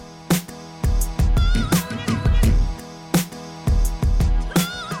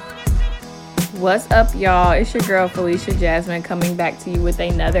What's up, y'all? It's your girl, Felicia Jasmine, coming back to you with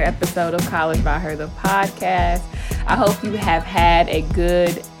another episode of College by Her, the podcast. I hope you have had a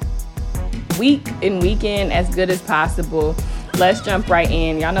good week and weekend, as good as possible. Let's jump right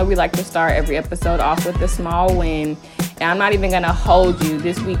in. Y'all know we like to start every episode off with a small win. And I'm not even going to hold you.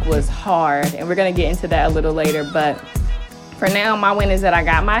 This week was hard, and we're going to get into that a little later. But for now, my win is that I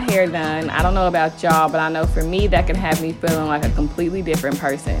got my hair done. I don't know about y'all, but I know for me, that can have me feeling like a completely different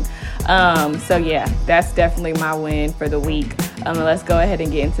person. So yeah, that's definitely my win for the week. Let's go ahead and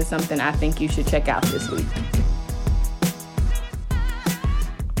get into something I think you should check out this week.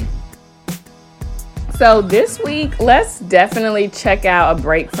 So this week, let's definitely check out a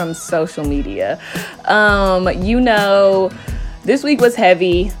break from social media. This week was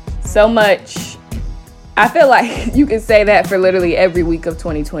heavy, so much. I feel like you can say that for literally every week of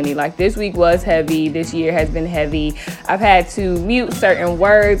 2020. Like, this week was heavy. This year has been heavy. I've had to mute certain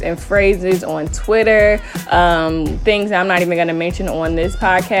words and phrases on Twitter, things that I'm not even going to mention on this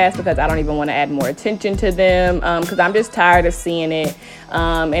podcast because I don't even want to add more attention to them, because I'm just tired of seeing it.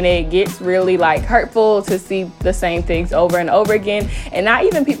 And it gets really hurtful to see the same things over and over again, and not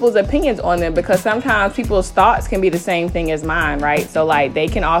even people's opinions on them, because sometimes people's thoughts can be the same thing as mine, right? So they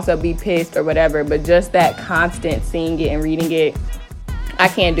can also be pissed or whatever, but just that constant seeing it and reading it, I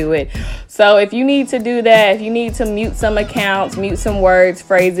can't do it. So if you need to do that, if you need to mute some accounts, mute some words,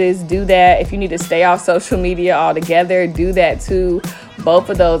 phrases, do that. If you need to stay off social media altogether, do that too. Both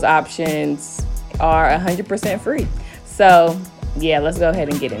of those options are 100% free. So yeah, let's go ahead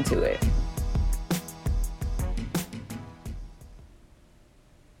and get into it.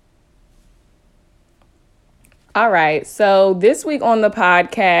 All right, so this week on the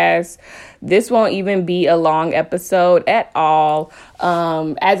podcast, this won't even be a long episode at all.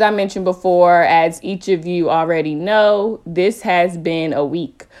 As I mentioned before, as each of you already know, this has been a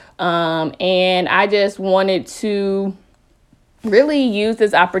week. And I just wanted to really use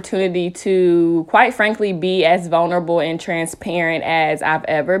this opportunity to, quite frankly, be as vulnerable and transparent as I've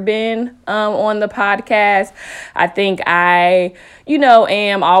ever been on the podcast. I think I,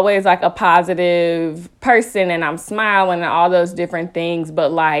 am always a positive person, and I'm smiling and all those different things.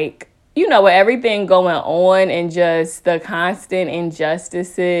 But with everything going on and just the constant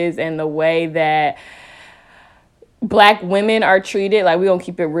injustices and the way that Black women are treated, we're going to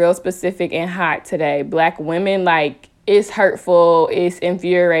keep it real specific and hot today. Black women, it's hurtful, it's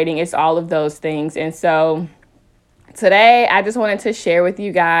infuriating, it's all of those things. And so today, I just wanted to share with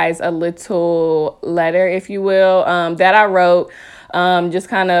you guys a little letter, if you will, that I wrote, just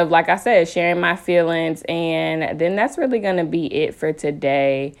kind of, like I said, sharing my feelings. And then that's really going to be it for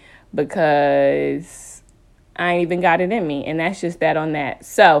today, because I ain't even got it in me. And that's just that on that.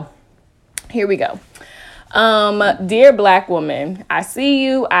 So here we go. Dear Black woman, I see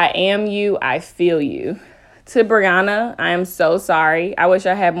you, I am you, I feel you. To Brianna, I am so sorry. I wish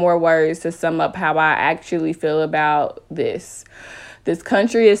I had more words to sum up how I actually feel about this. This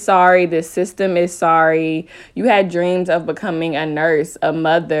country is sorry. This system is sorry. You had dreams of becoming a nurse, a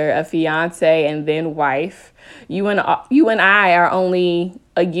mother, a fiance, and then wife. You and I are only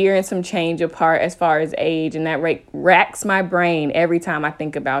a year and some change apart as far as age, and that racks my brain every time I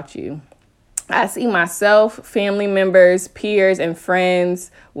think about you. I see myself, family members, peers, and friends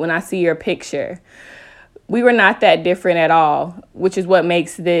when I see your picture. We were not that different at all, which is what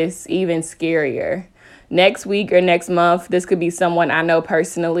makes this even scarier. Next week or next month, this could be someone I know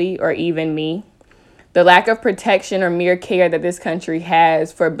personally, or even me. The lack of protection or mere care that this country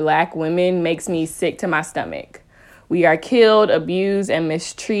has for Black women makes me sick to my stomach. We are killed, abused, and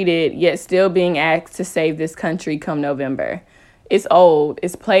mistreated, yet still being asked to save this country come November. It's old,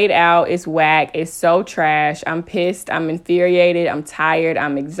 it's played out, it's whack, it's so trash. I'm pissed, I'm infuriated, I'm tired,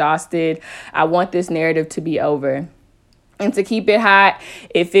 I'm exhausted. I want this narrative to be over. And to keep it hot,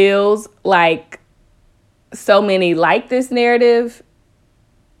 it feels like so many like this narrative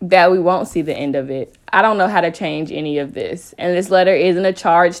that we won't see the end of it. I don't know how to change any of this. And this letter isn't a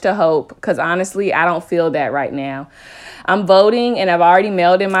charge to hope, because honestly, I don't feel that right now. I'm voting, and I've already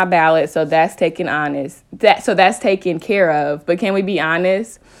mailed in my ballot, so that's taken care of. But can we be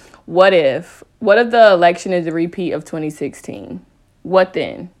honest? What if the election is a repeat of 2016? What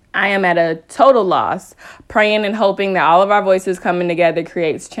then? I am at a total loss, praying and hoping that all of our voices coming together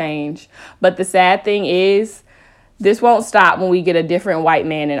creates change. But the sad thing is, this won't stop when we get a different white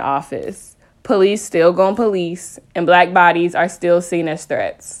man in office. Police still gonna police, and Black bodies are still seen as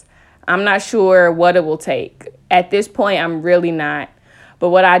threats. I'm not sure what it will take. At this point, I'm really not. But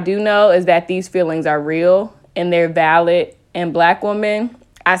what I do know is that these feelings are real and they're valid. And Black woman,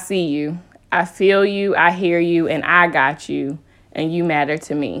 I see you. I feel you. I hear you. And I got you. And you matter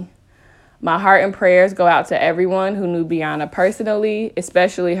to me. My heart and prayers go out to everyone who knew Breonna personally,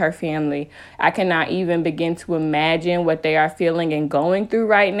 especially her family. I cannot even begin to imagine what they are feeling and going through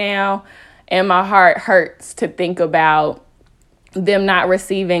right now. And my heart hurts to think about them not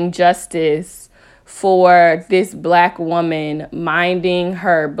receiving justice for this Black woman minding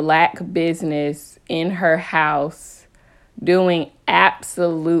her Black business in her house, doing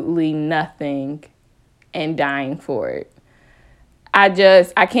absolutely nothing and dying for it. I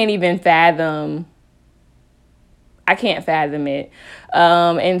can't even fathom. I can't fathom it.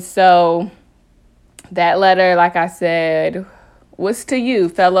 And so that letter, like I said, was to you,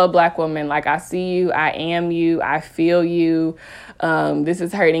 fellow Black woman. Like, I see you, I am you, I feel you. This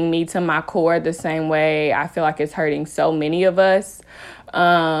is hurting me to my core the same way I feel like it's hurting so many of us.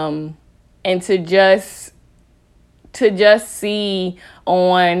 And to just see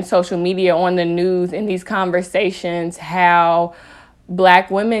on social media, on the news, in these conversations, how Black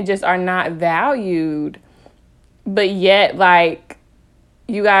women just are not valued. But yet, like,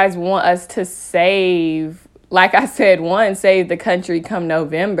 you guys want us to save, like I said, save the country come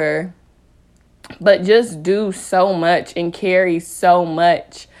November, but just do so much and carry so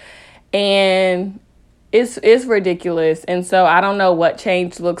much. And it's ridiculous. And so I don't know what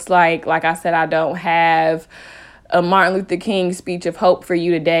change looks like. Like I said, I don't have a Martin Luther King speech of hope for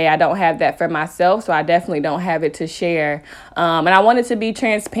you today. I don't have that for myself, so I definitely don't have it to share. And I wanted to be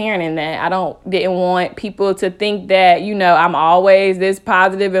transparent in that. Didn't want people to think that, I'm always this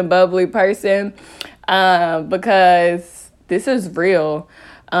positive and bubbly person, because this is real.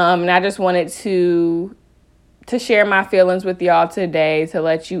 And I just wanted to share my feelings with y'all today, to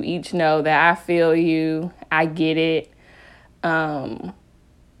let you each know that I feel you, I get it. And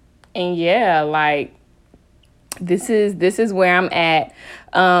yeah, like, this is where I'm at.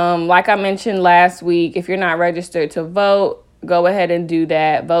 Like I mentioned last week, if you're not registered to vote, go ahead and do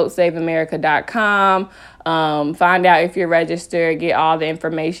that. VoteSaveAmerica.com. Find out if you're registered, get all the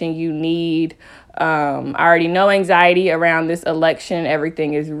information you need. I already know anxiety around this election.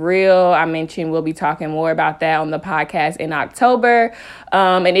 Everything is real. I mentioned we'll be talking more about that on the podcast in October.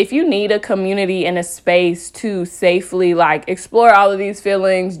 And if you need a community and a space to safely explore all of these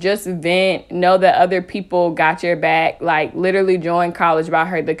feelings, just vent, know that other people got your back, literally join College by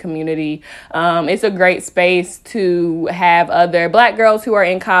Her, the community. It's a great space to have other Black girls who are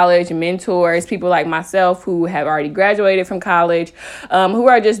in college, mentors, people like myself who have already graduated from college, who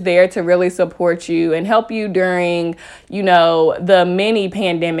are just there to really support you and help you during, the many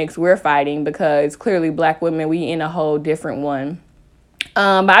pandemics we're fighting, because clearly Black women, we in a whole different one.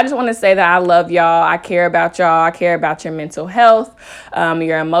 But I just want to say that I love y'all. I care about y'all. I care about your mental health,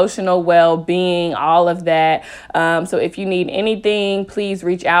 your emotional well-being, all of that. So if you need anything, please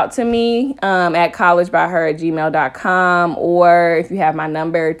reach out to me at collegebyher@gmail.com, or if you have my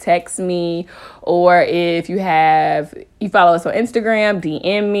number, text me, or if you follow us on Instagram,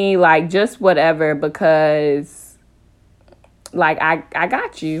 DM me, just whatever, because I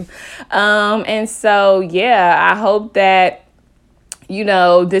got you. And so, yeah, I hope that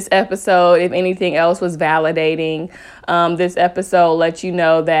this episode, if anything else, was validating. This episode lets you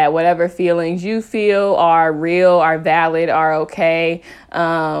know that whatever feelings you feel are real, are valid, are okay.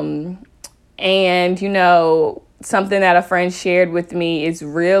 And, something that a friend shared with me is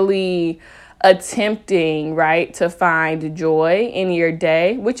really attempting, right, to find joy in your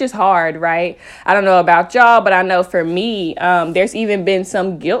day, which is hard, right? I don't know about y'all, but I know for me, there's even been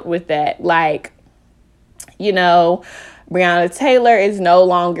some guilt with that. Breonna Taylor is no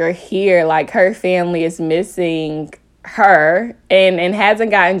longer here. Her family is missing her and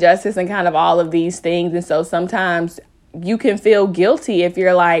hasn't gotten justice and kind of all of these things. And so sometimes you can feel guilty if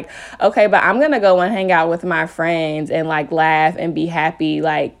you're like, okay, but I'm going to go and hang out with my friends and laugh and be happy.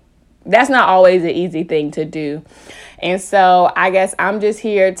 That's not always an easy thing to do. And so I guess I'm just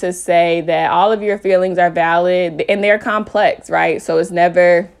here to say that all of your feelings are valid and they're complex, right? So it's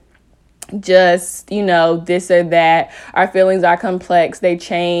never just, this or that. Our feelings are complex. They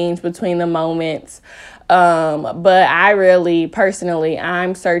change between the moments. But I really, personally,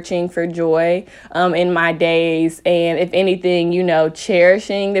 I'm searching for joy in my days. And if anything,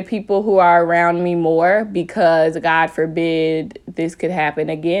 cherishing the people who are around me more, because God forbid this could happen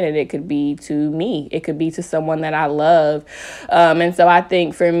again. And it could be to me. It could be to someone that I love. And so I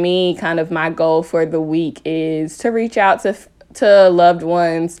think for me, kind of my goal for the week is to reach out to loved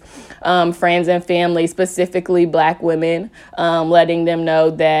ones, friends and family, specifically Black women, letting them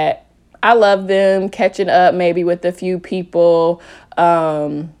know that I love them, catching up maybe with a few people,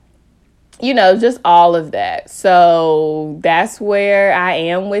 just all of that. So that's where I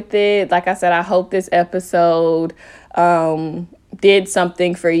am with it. Like I said, I hope this episode did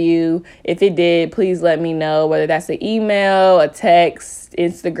something for you. If it did, please let me know, whether that's an email, a text,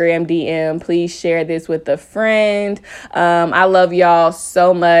 Instagram DM. Please share this with a friend. I love y'all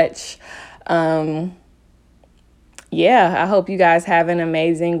so much. I hope you guys have an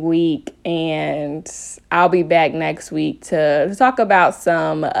amazing week, and I'll be back next week to talk about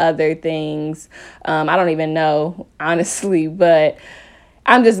some other things. I don't even know, honestly, but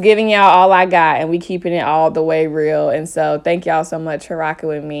I'm just giving y'all all I got, and we keeping it all the way real. And so thank y'all so much for rocking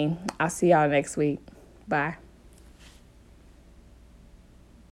with me. I'll see y'all next week. Bye.